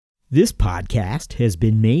This podcast has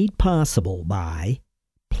been made possible by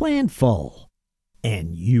Planful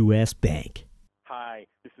and U.S. Bank. Hi,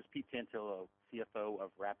 this is Pete Tantillo, CFO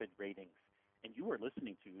of Rapid Ratings, and you are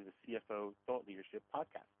listening to the CFO Thought Leadership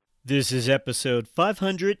Podcast. This is episode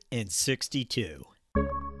 562.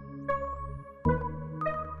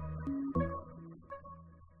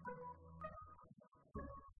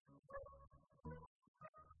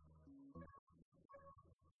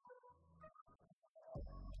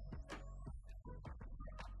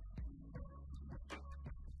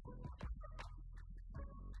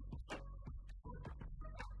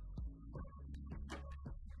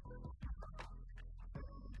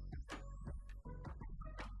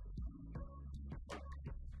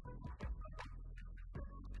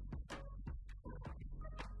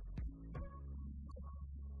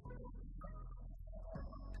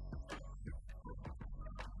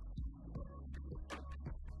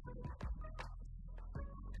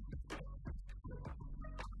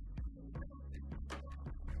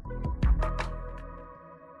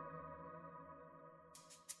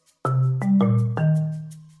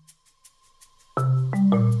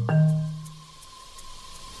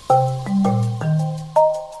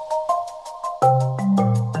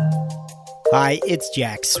 Hi, it's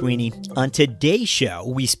Jack Sweeney. On today's show,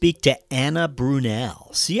 we speak to Anna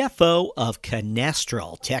Brunelle, CFO of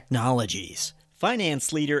Kinestral Technologies.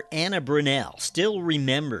 Finance leader Anna Brunelle still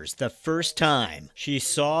remembers the first time she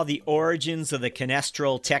saw the origins of the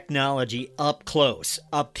Kinestral technology up close.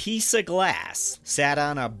 A piece of glass sat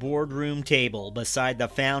on a boardroom table beside the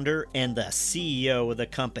founder and the CEO of the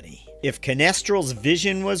company. If Kinestral's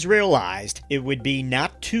vision was realized, it would be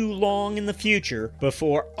not too long in the future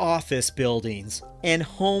before office buildings and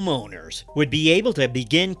homeowners would be able to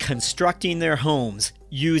begin constructing their homes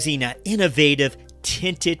using an innovative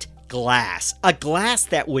tinted glass. A glass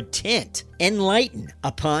that would tint and lighten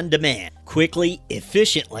upon demand, quickly,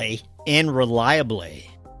 efficiently, and reliably.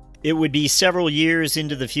 It would be several years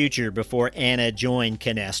into the future before Anna joined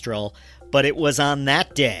Kinestral, but it was on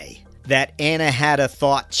that day that Anna had a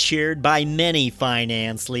thought shared by many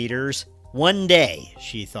finance leaders. One day,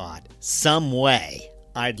 she thought, some way,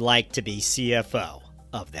 I'd like to be CFO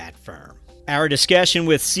of that firm. Our discussion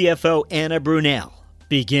with CFO Anna Brunelle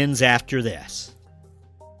begins after this.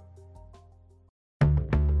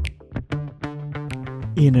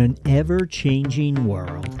 In an ever-changing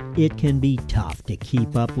world, it can be tough to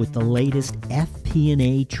keep up with the latest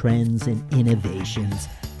FP&A trends and innovations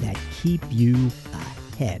that keep you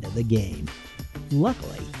ahead of the game.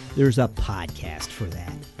 Luckily, there's a podcast for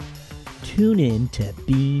that. Tune in to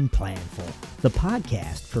Being Planful, the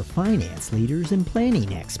podcast for finance leaders and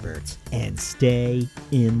planning experts, and stay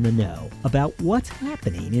in the know about what's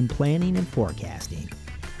happening in planning and forecasting.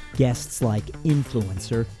 Guests like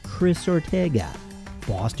influencer Chris Ortega,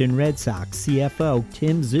 Boston Red Sox CFO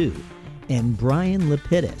Tim Zhu, and Brian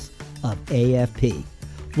Lapidus of AFP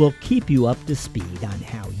will keep you up to speed on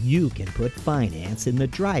how you can put finance in the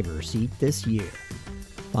driver's seat this year.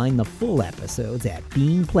 Find the full episodes at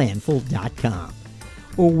beingplanful.com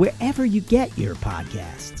or wherever you get your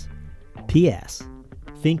podcasts. P.S.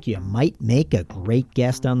 Think you might make a great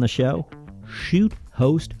guest on the show? Shoot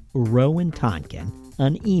host Rowan Tonkin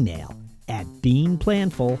an email at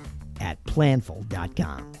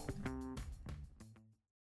beingplanful@planful.com.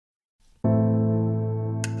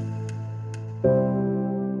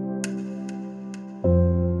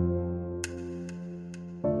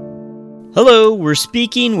 Hello, we're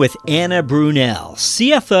speaking with Anna Brunelle,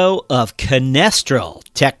 CFO of Kinestral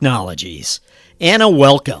Technologies. Anna,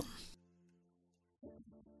 welcome.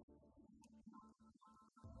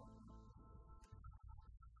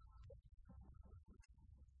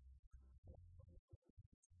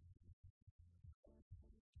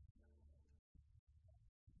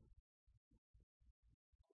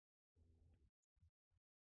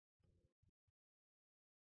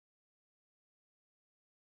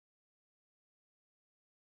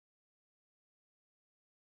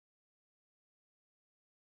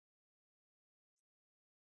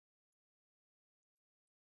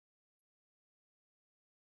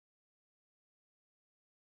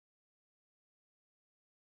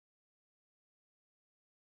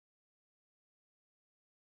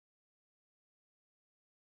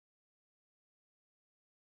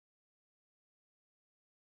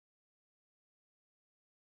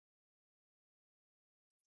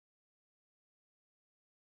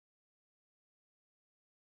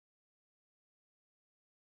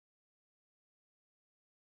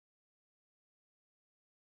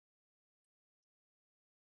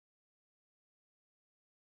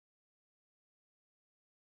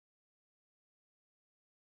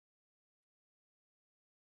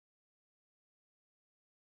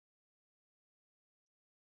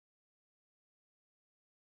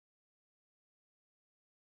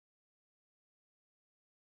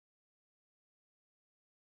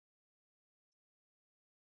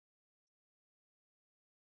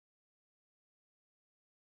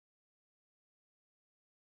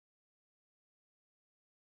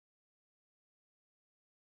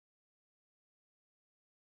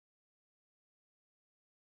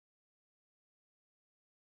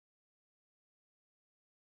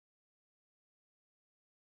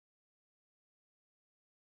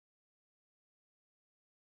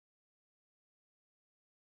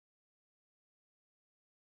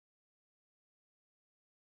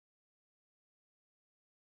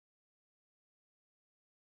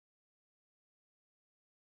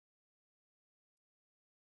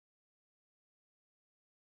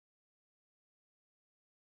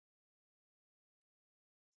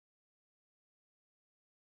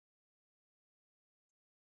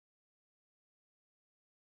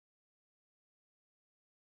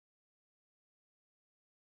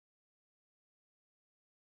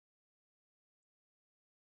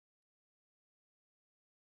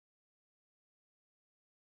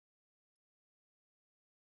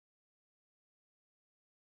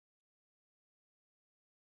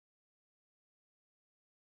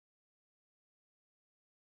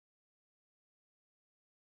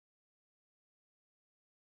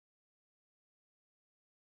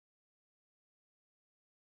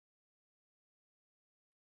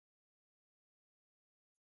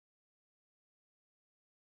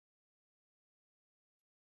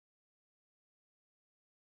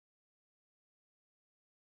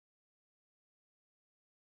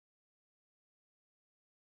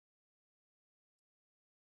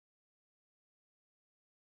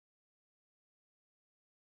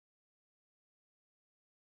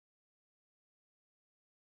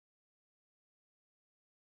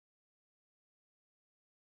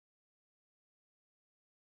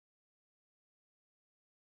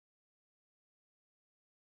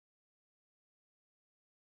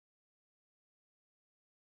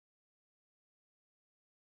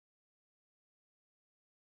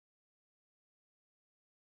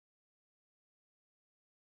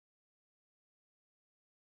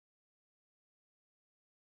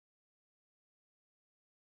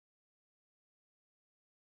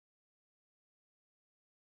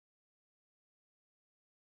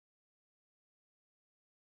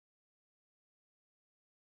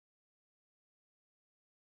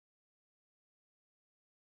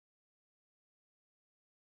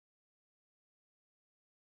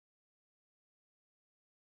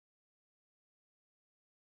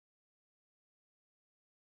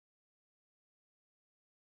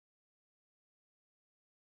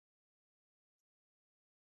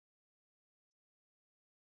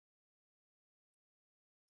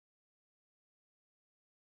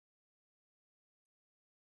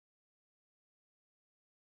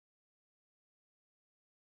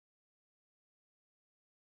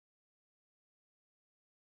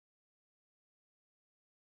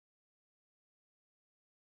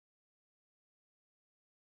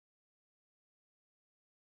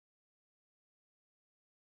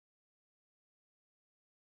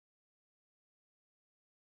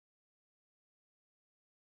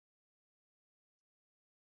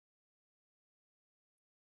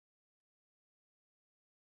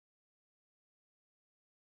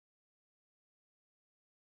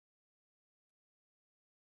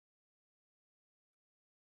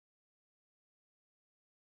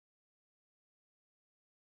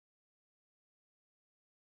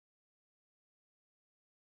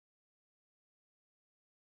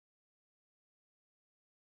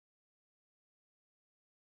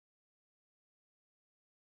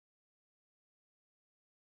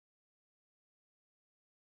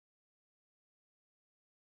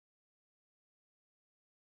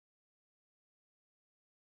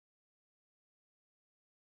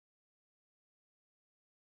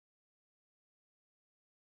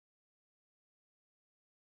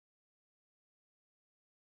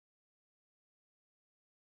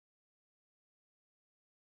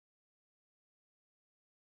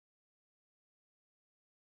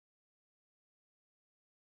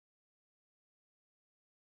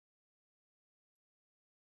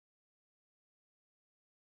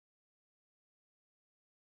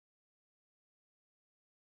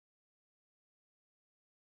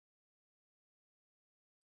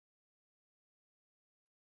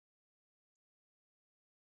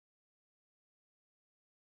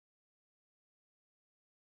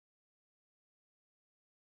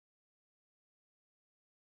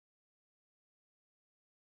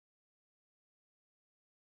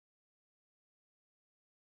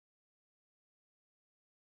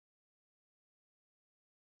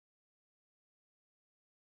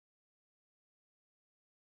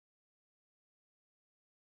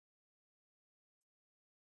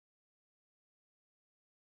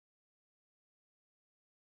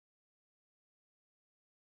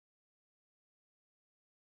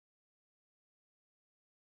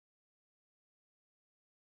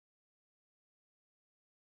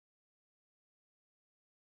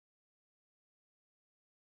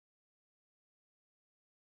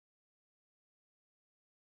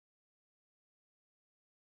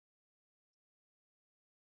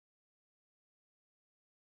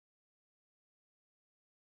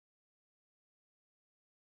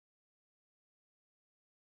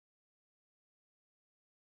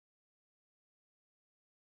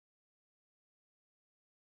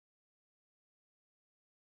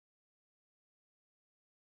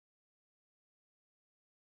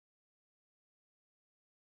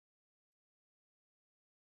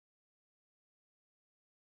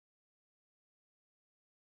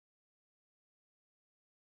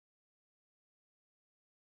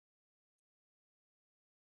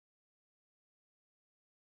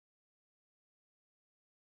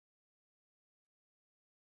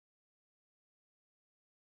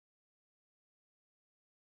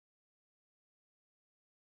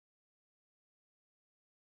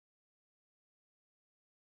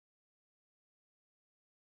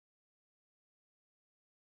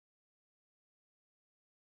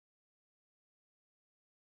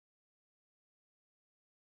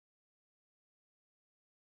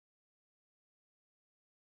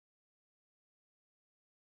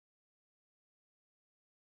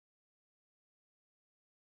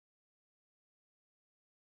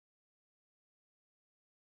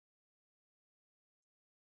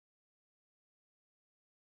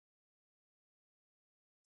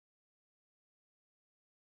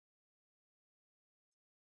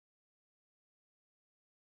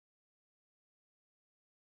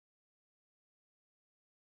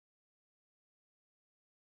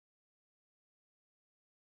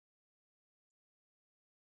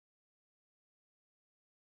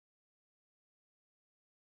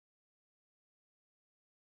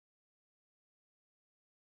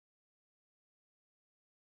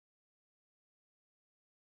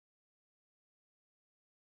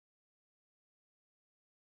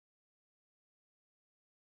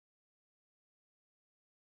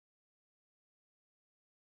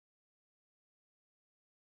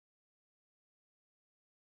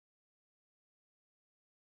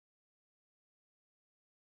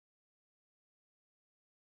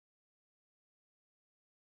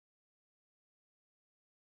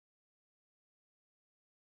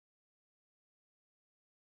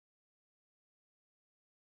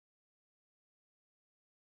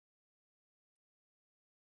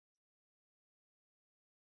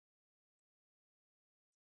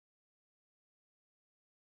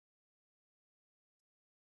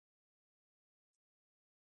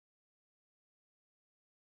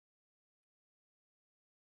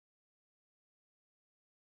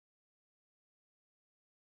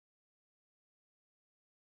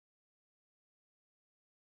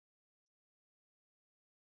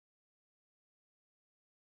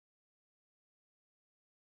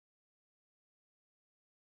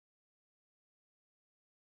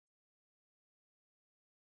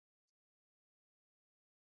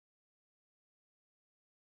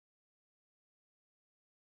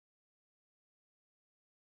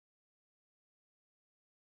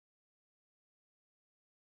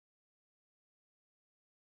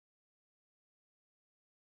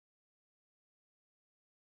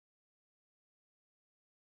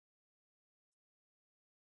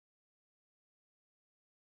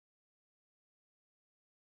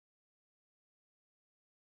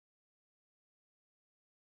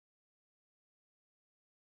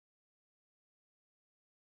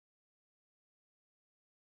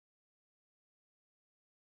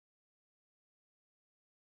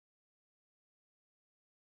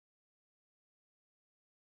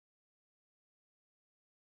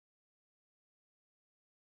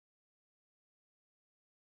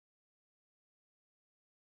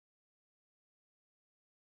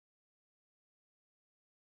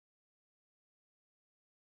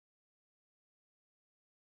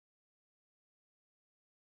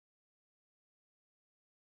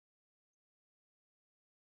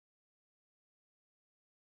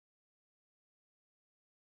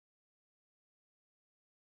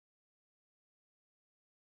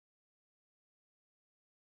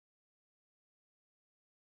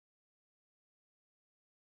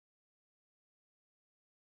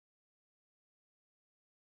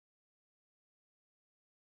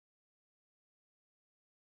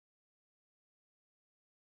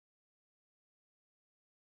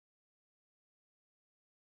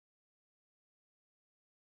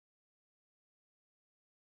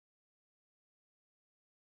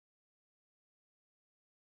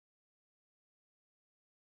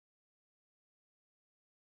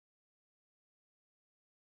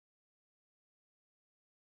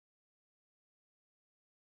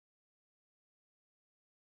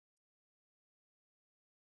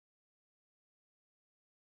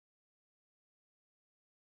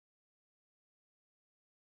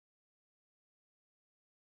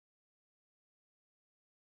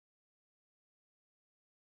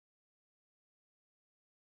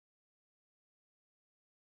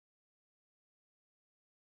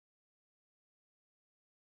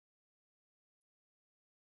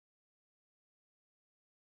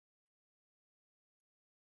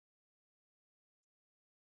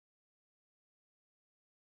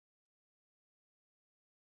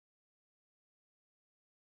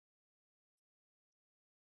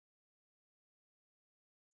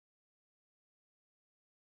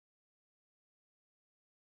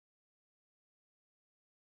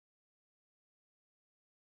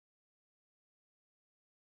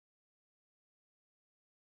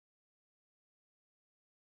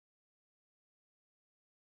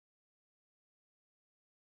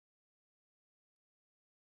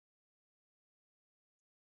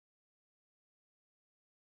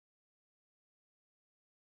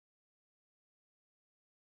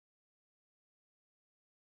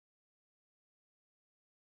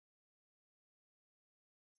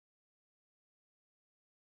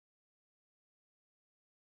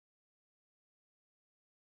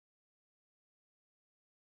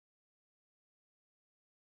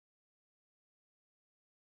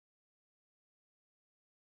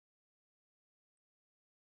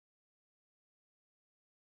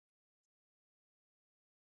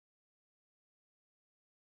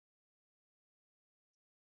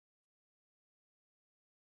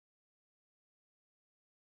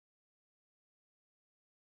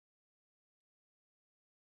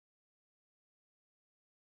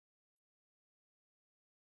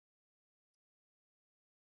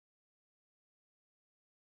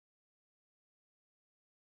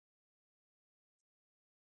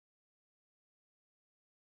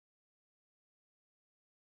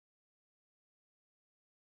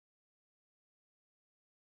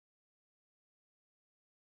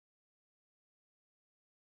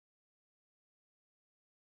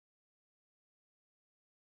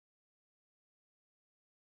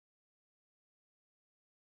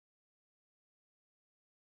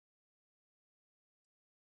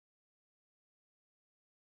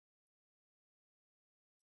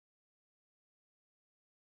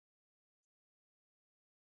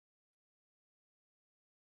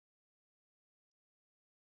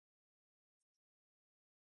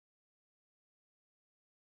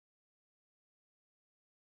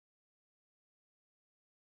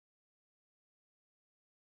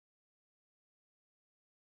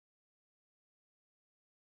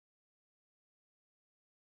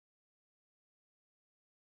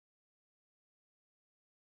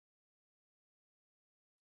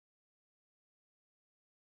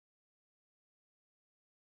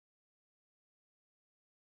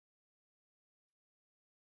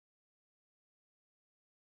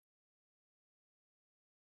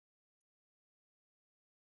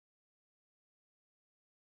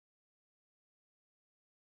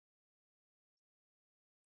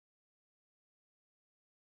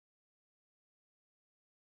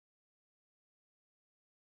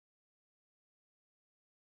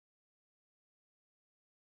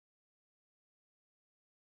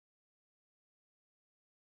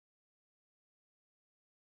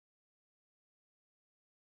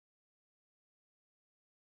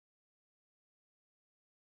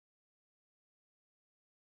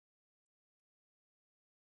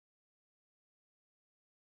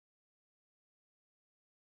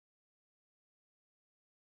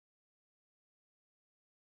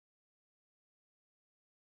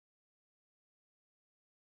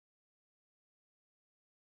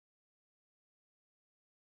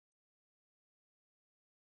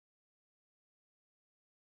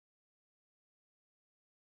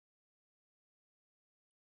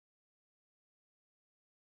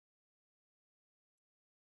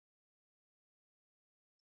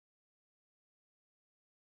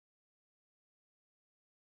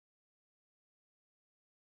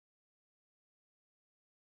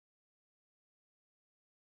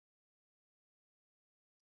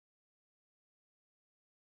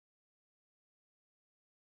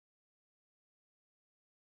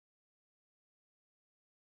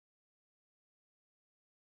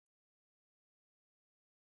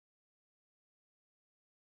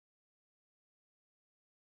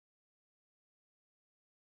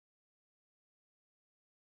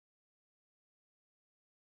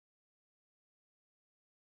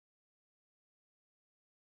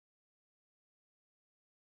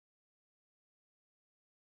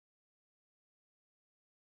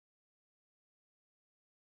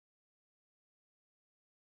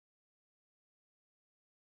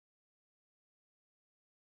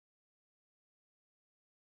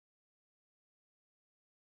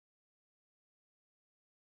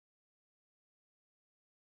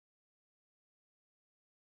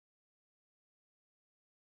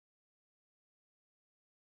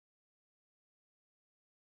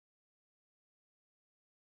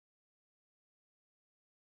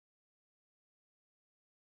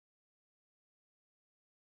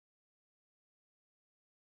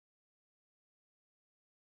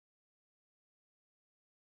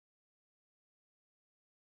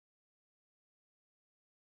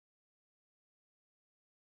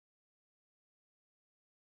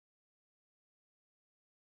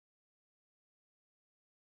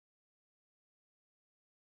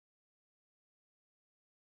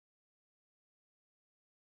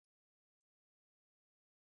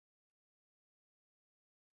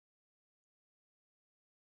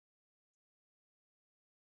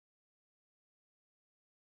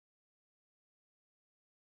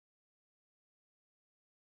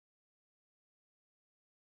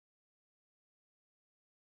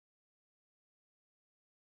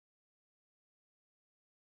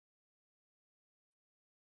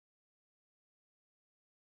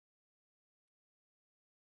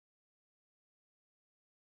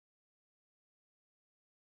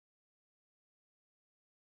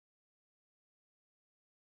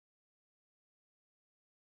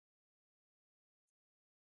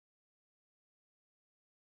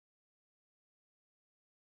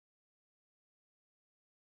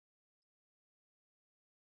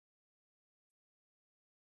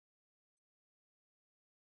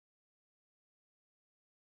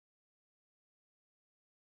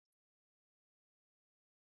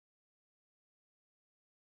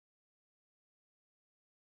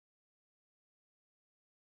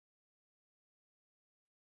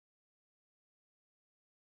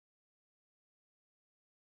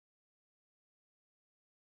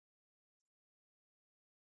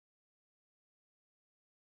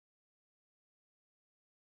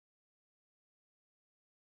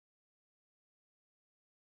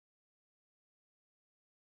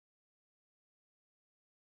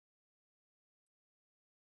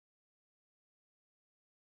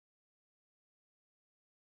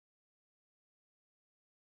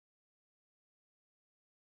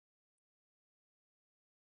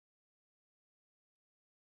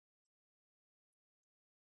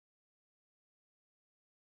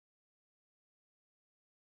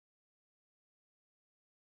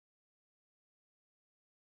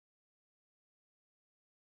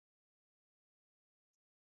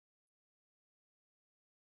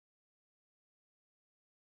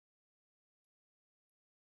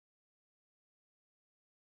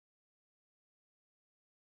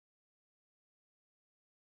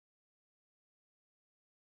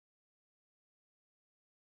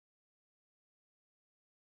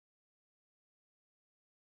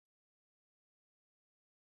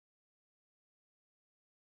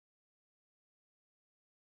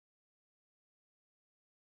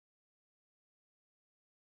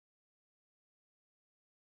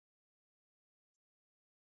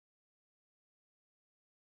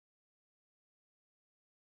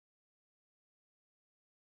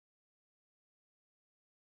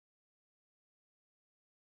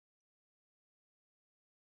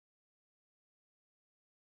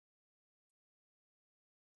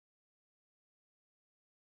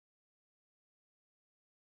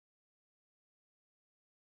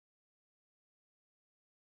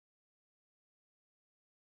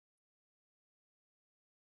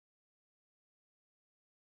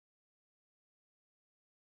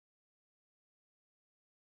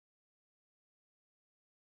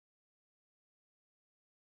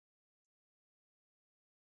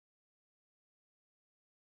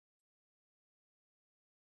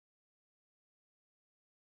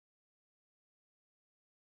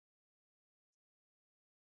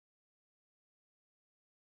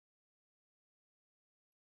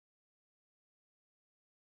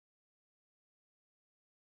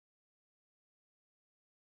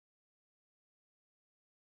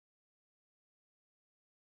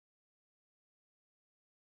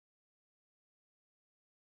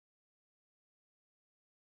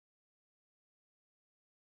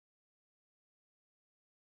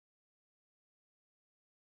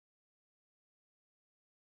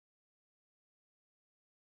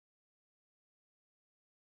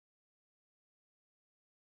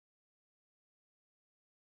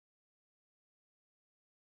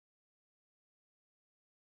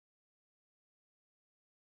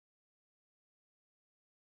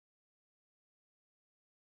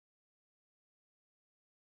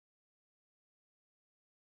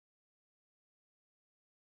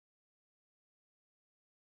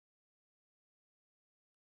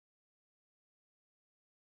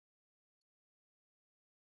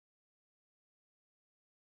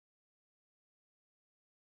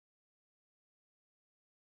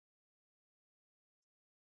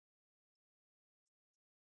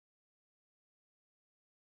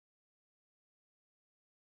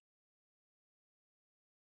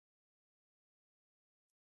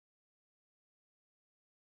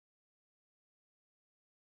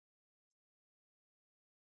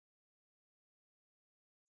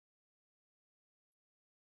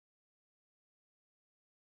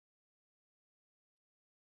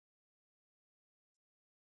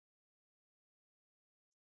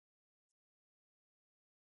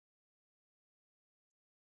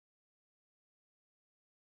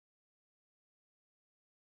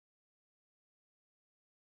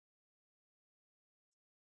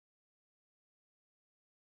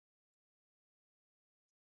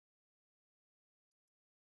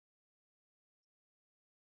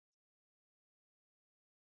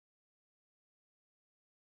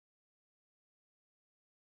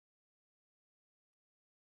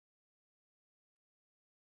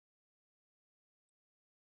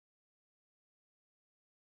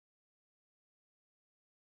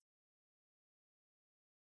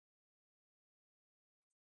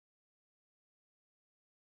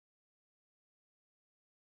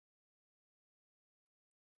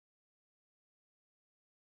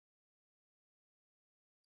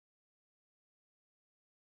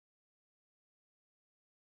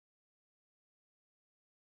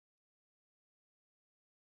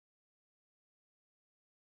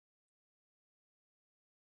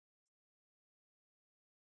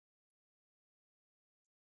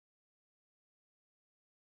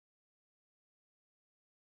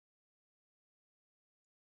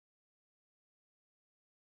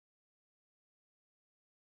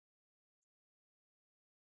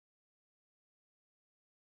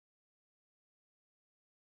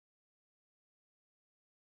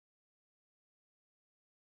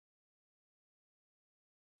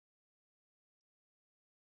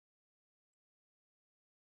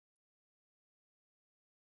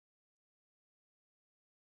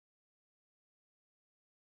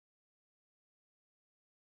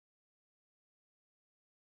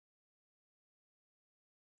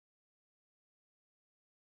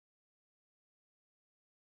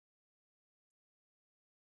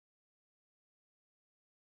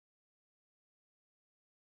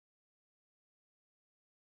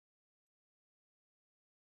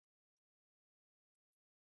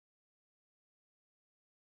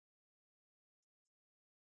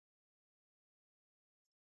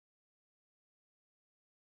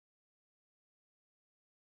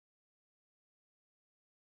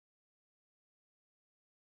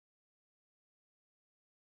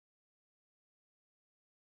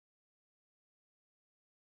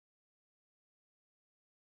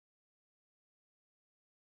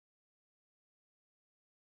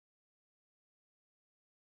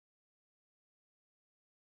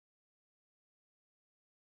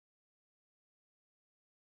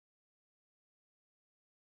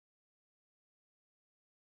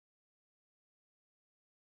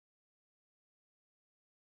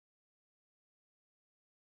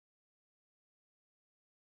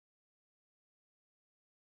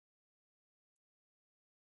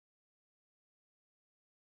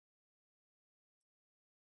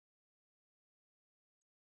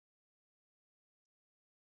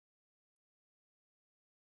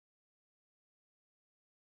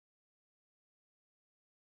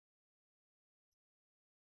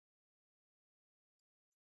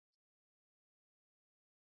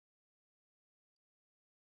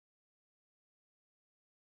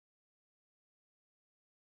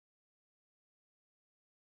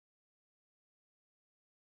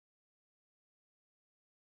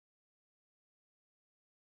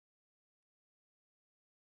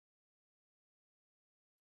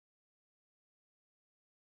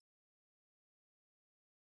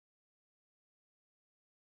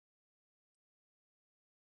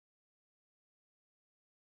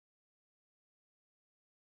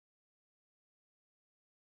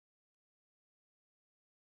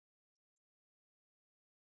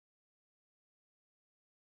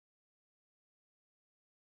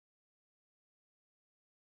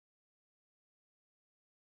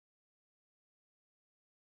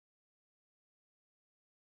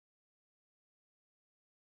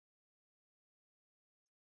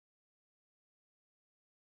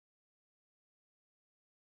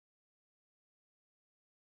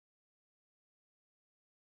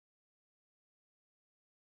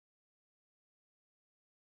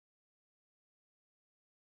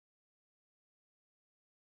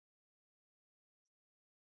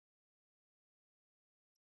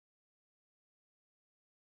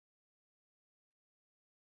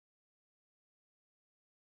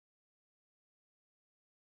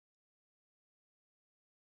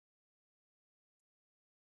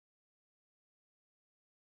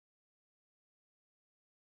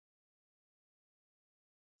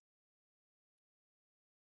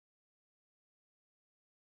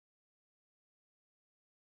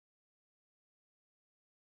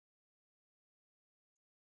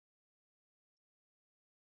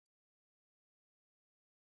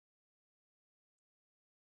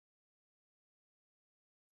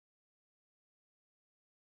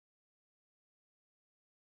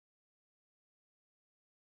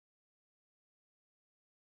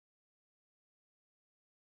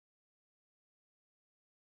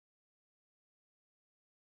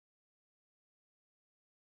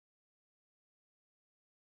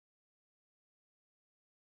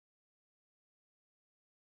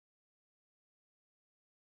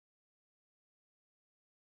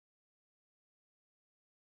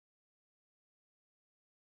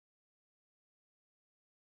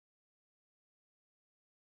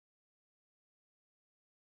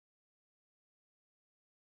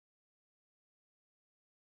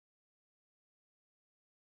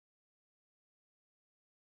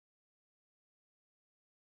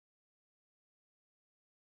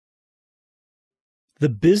 The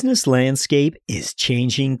business landscape is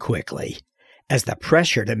changing quickly. As the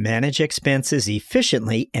pressure to manage expenses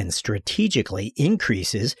efficiently and strategically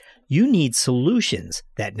increases, you need solutions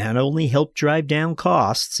that not only help drive down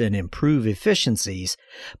costs and improve efficiencies,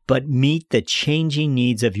 but meet the changing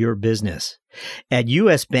needs of your business. At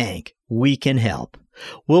U.S. Bank, we can help.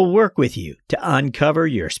 We'll work with you to uncover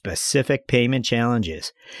your specific payment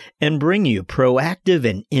challenges and bring you proactive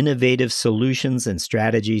and innovative solutions and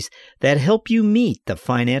strategies that help you meet the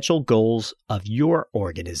financial goals of your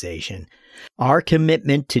organization. Our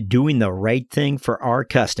commitment to doing the right thing for our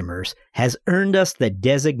customers has earned us the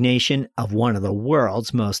designation of one of the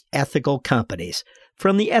world's most ethical companies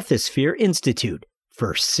from the Ethisphere Institute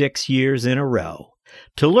for 6 years in a row.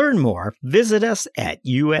 To learn more, visit us at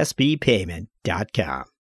usbpayment.com.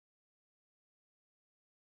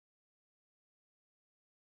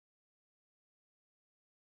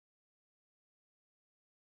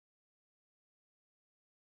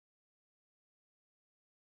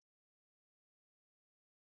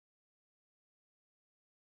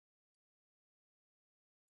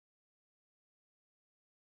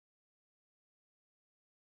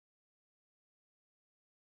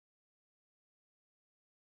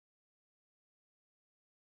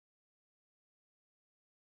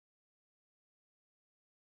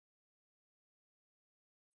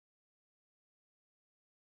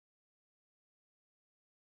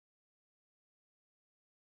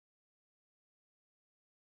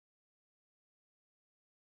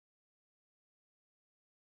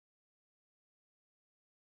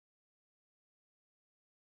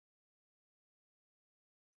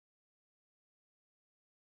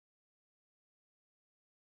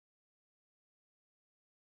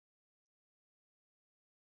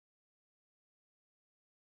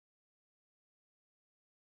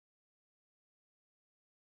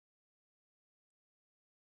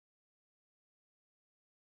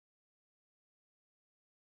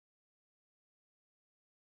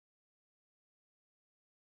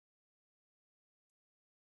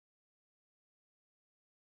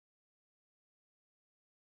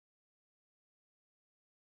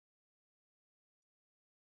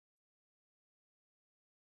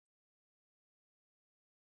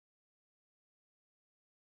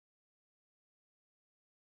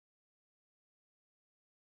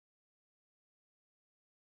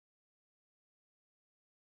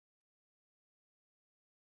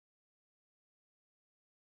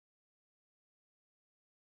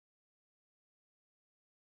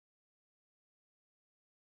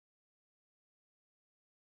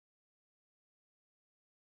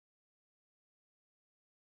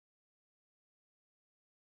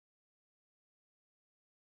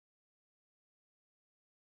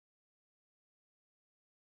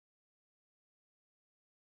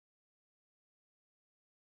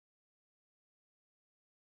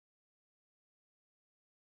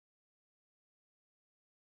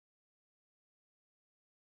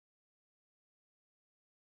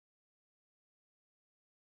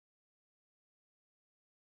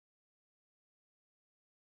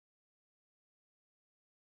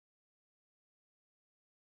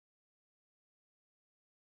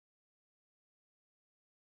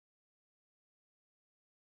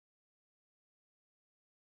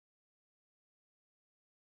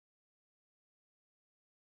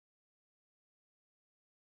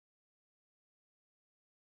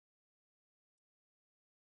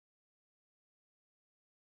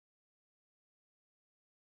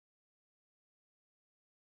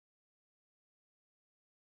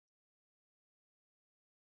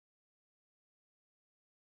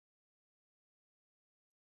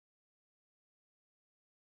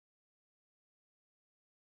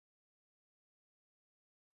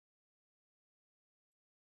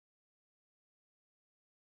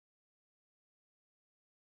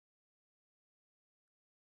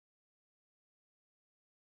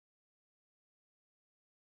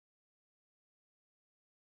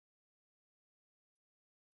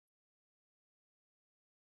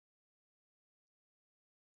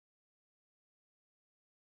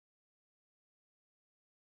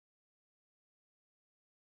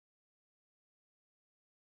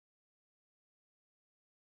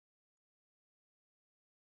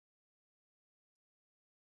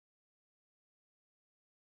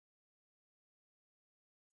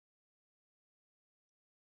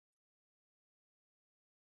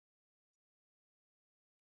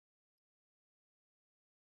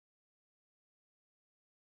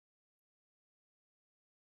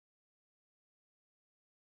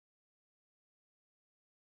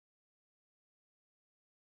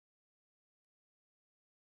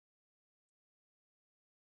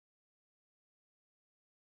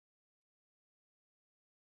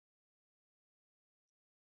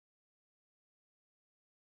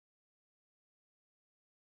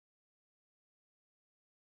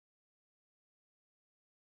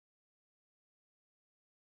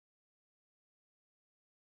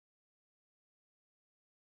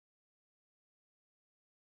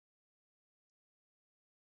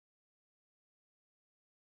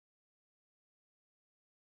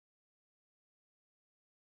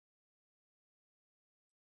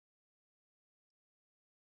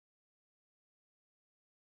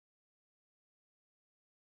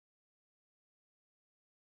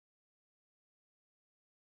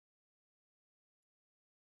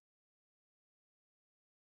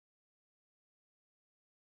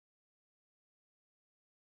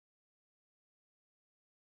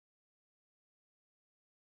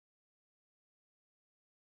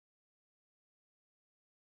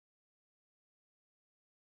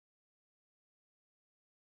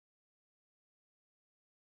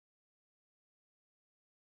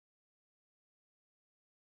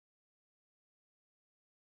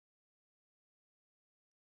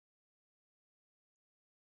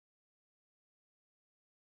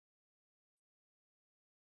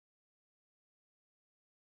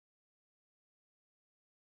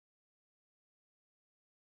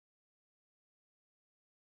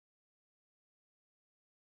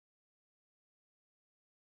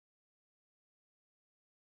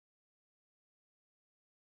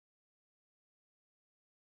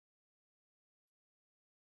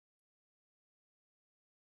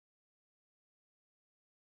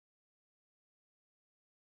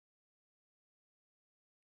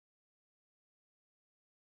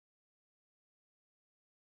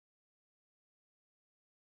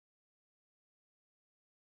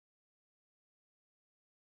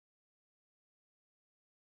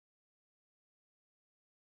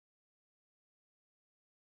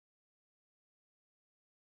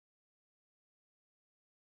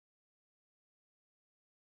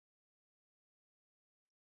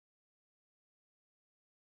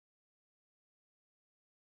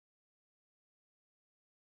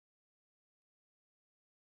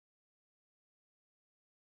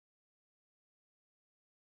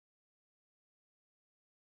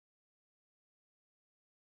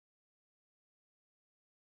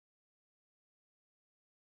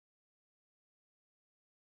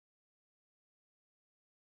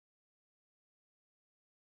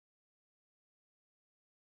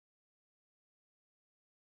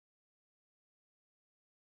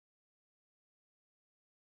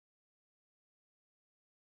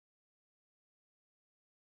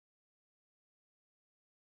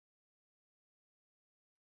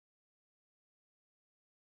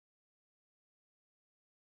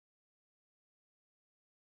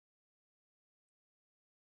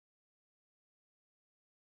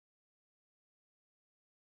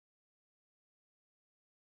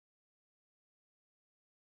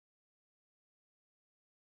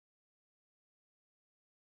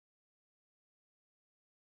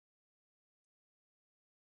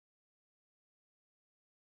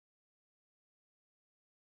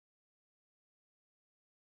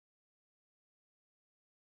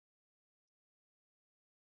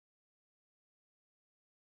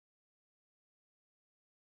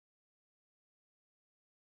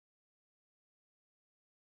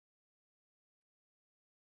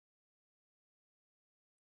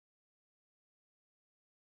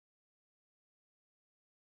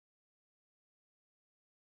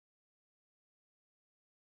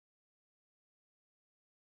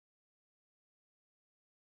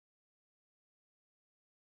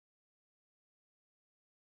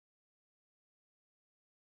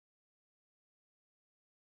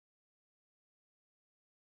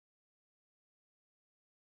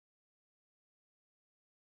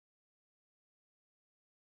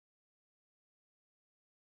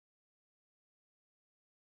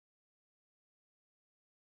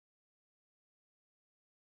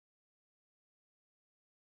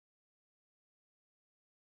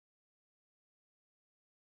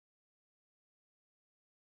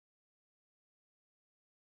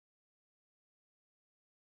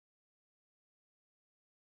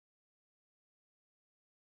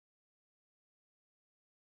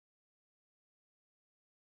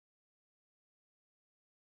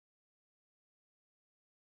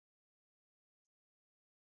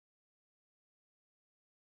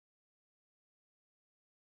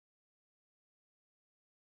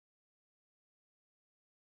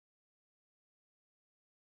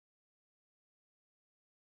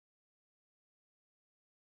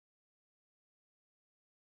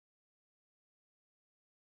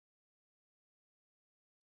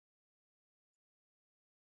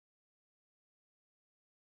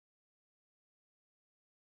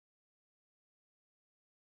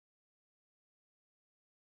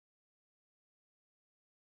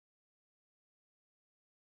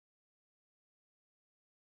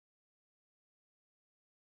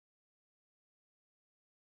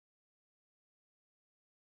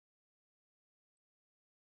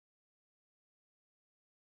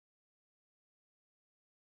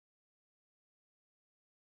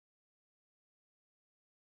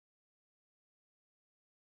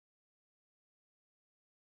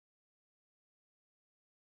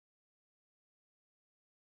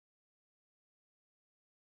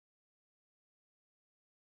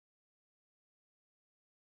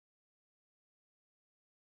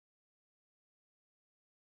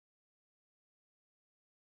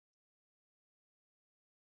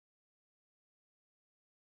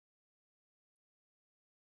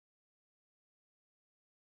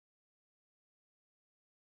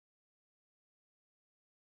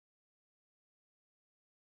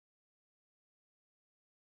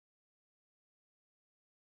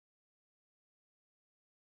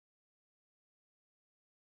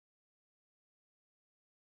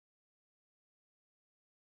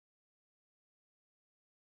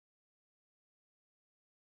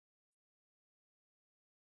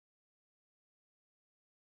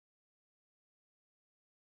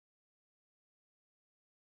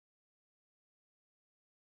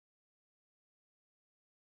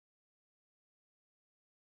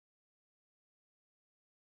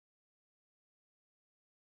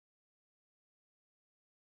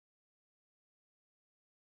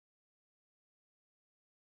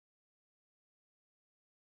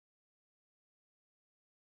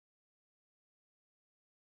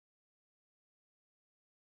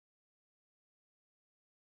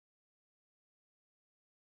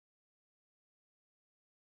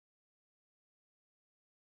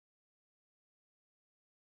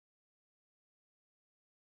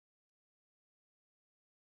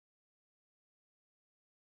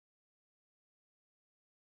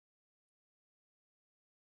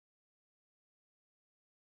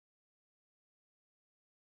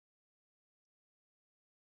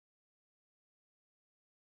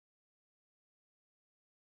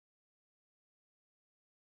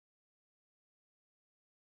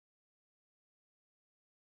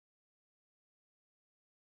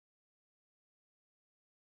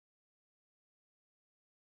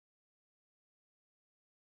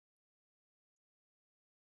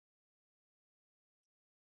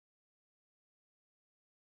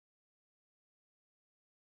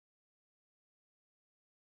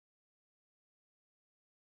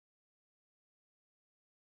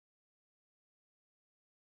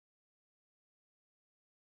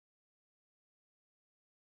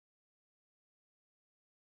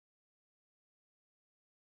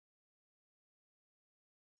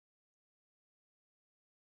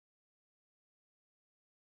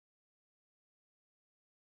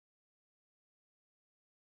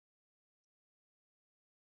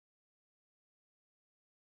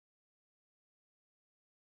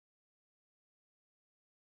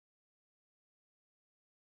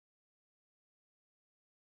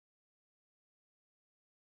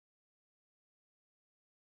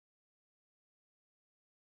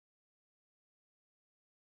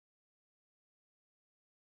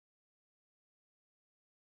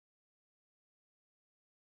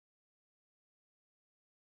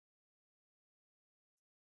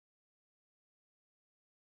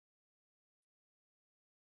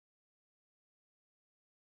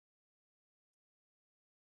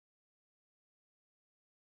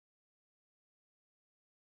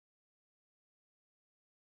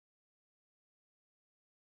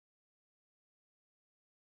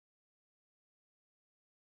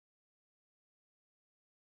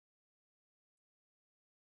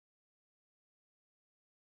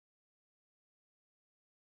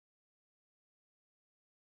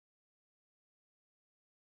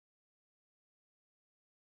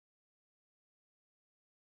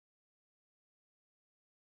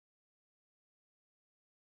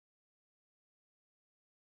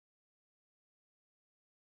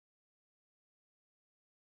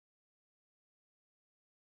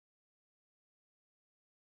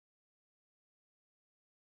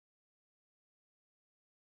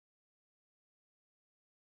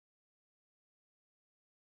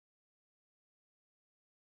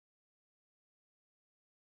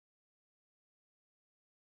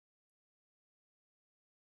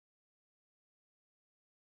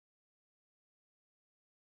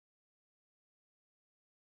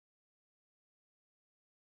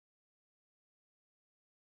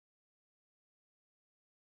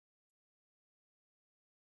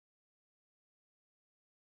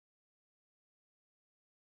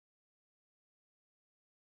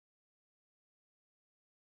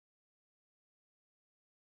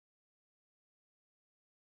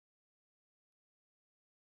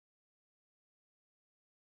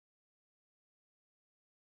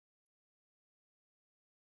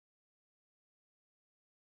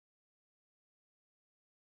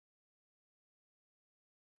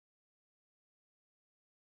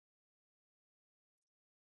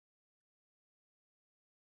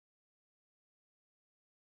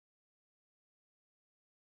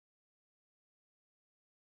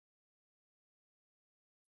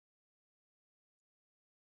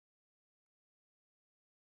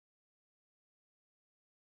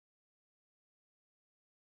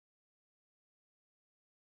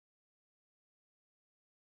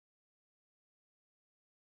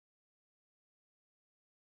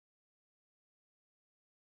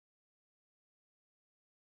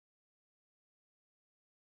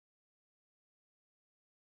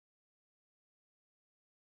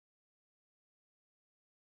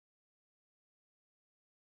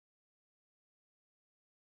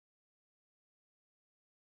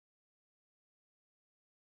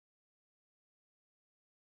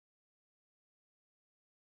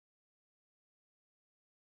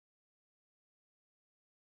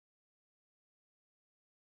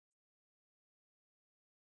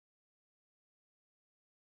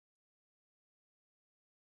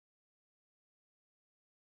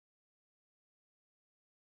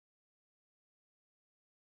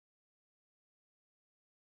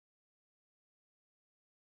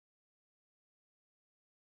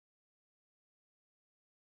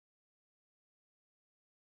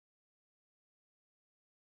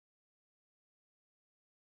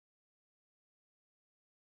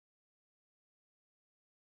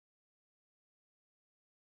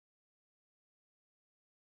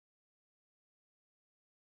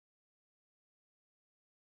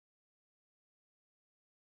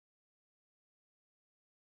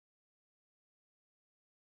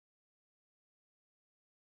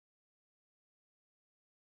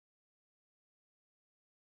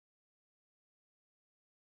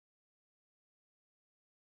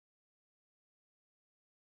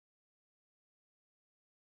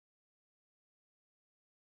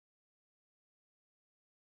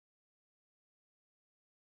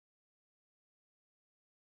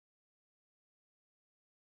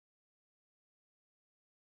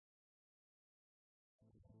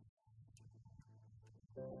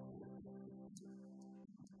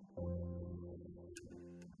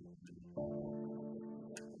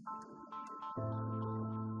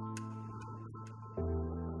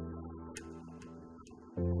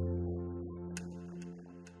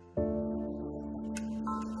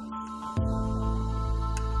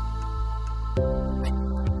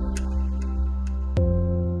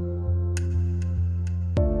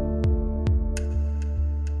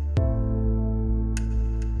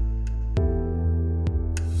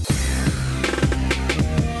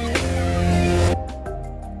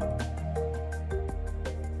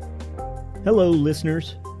 Hello,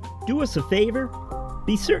 listeners. Do us a favor.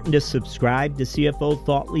 Be certain to subscribe to CFO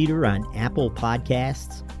Thought Leader on Apple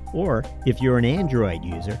Podcasts, or if you're an Android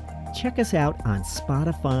user, check us out on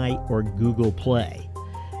Spotify or Google Play.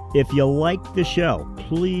 If you like the show,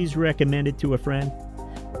 please recommend it to a friend.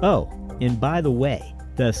 Oh, and by the way,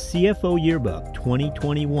 the CFO Yearbook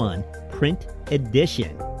 2021 print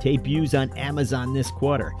edition debuts on Amazon this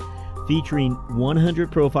quarter, featuring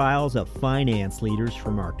 100 profiles of finance leaders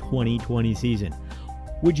from our 2020 season.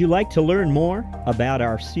 Would you like to learn more about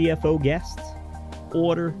our CFO guests?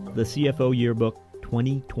 Order the CFO Yearbook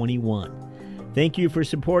 2021. Thank you for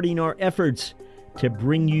supporting our efforts to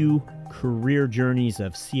bring you career journeys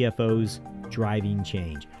of CFOs driving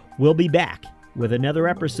change. We'll be back with another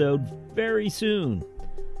episode very soon.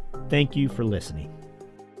 Thank you for listening.